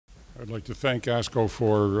I'd like to thank ASCO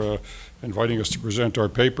for inviting us to present our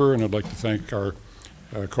paper, and I'd like to thank our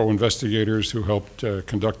co-investigators who helped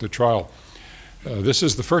conduct the trial. This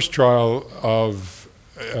is the first trial of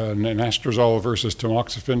Anastrazole versus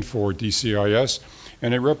Tamoxifen for DCIS,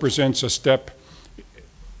 and it represents a step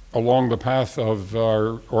along the path of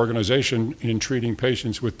our organization in treating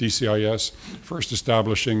patients with DCIS, first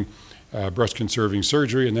establishing breast-conserving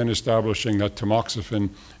surgery and then establishing that tamoxifen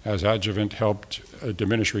as adjuvant helped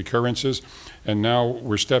diminish recurrences. And now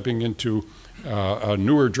we're stepping into a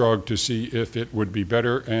newer drug to see if it would be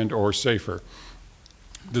better and or safer.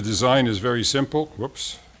 The design is very simple.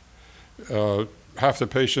 Whoops. Half the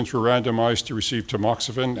patients were randomized to receive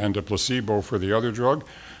tamoxifen and a placebo for the other drug,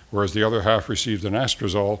 whereas the other half received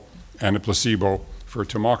Anastrazole and a placebo for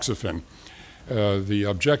tamoxifen. The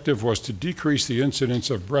objective was to decrease the incidence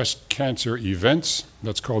of breast cancer events.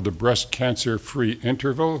 That's called the breast cancer-free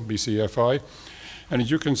interval, BCFI. And as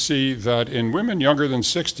you can see that in women younger than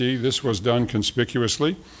 60, this was done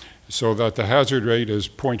conspicuously, so that the hazard rate is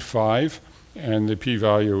 0.5 and the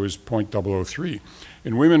p-value is 0.003.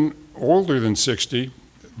 In women older than 60,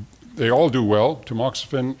 they all do well.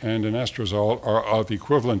 Tamoxifen and Anastrazole are of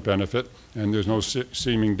equivalent benefit, and there's no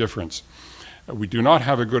seeming difference. We do not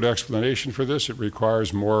have a good explanation for this. It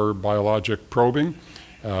requires more biologic probing,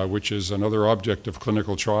 which is another object of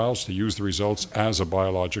clinical trials, to use the results as a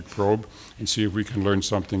biologic probe and see if we can learn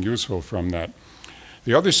something useful from that.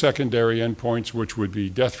 The other secondary endpoints, which would be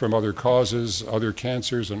death from other causes, other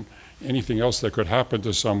cancers, and anything else that could happen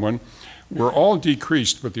to someone, were all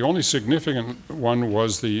decreased, but the only significant one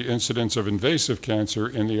was the incidence of invasive cancer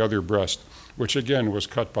in the other breast, which again was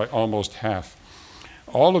cut by almost half.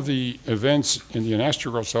 All of the events in the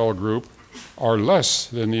Anastrazole group are less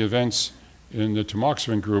than the events in the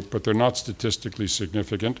tamoxifen group, but they're not statistically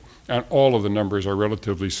significant, and all of the numbers are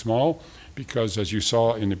relatively small because, as you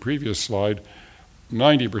saw in the previous slide,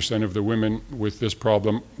 90% of the women with this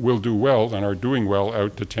problem will do well and are doing well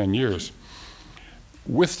out to 10 years.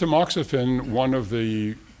 With tamoxifen, one of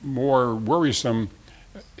the more worrisome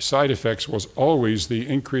side effects was always the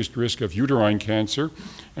increased risk of uterine cancer.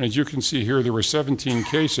 And as you can see here, there were 17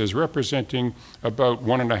 cases representing about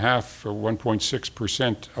 1.5 or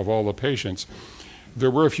 1.6% of all the patients.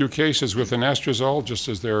 There were a few cases with Anastrazole, just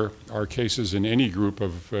as there are cases in any group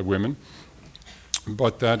of women,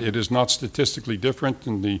 but that it is not statistically different,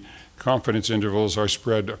 and the confidence intervals are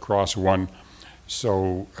spread across one.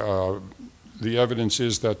 So the evidence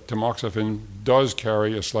is that tamoxifen does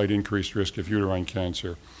carry a slight increased risk of uterine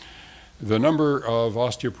cancer. The number of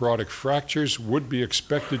osteoporotic fractures would be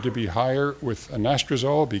expected to be higher with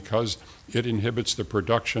Anastrazole because it inhibits the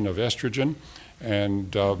production of estrogen,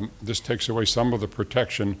 and this takes away some of the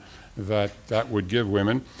protection that would give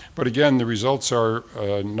women. But again, the results are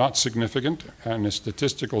not significant in a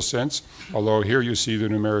statistical sense, although here you see the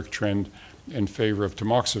numeric trend in favor of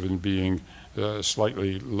tamoxifen being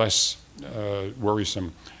slightly less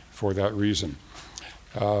worrisome for that reason.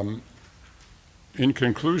 In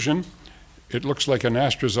conclusion, it looks like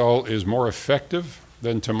Anastrazole is more effective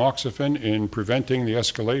than tamoxifen in preventing the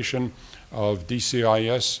escalation of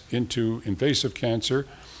DCIS into invasive cancer.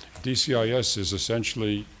 DCIS is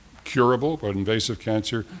essentially curable, but invasive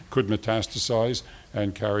cancer could metastasize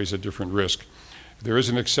and carries a different risk. There is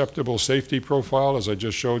an acceptable safety profile, as I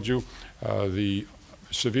just showed you. The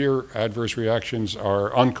severe adverse reactions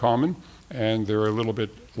are uncommon, and they're a little bit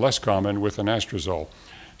less common with Anastrazole.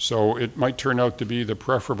 So it might turn out to be the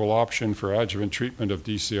preferable option for adjuvant treatment of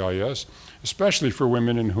DCIS, especially for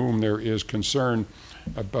women in whom there is concern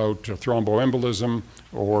about thromboembolism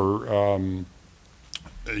or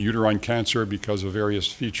uterine cancer because of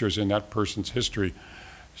various features in that person's history.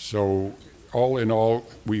 So all in all,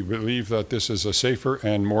 we believe that this is a safer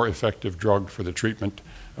and more effective drug for the treatment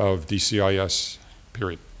of DCIS,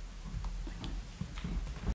 period.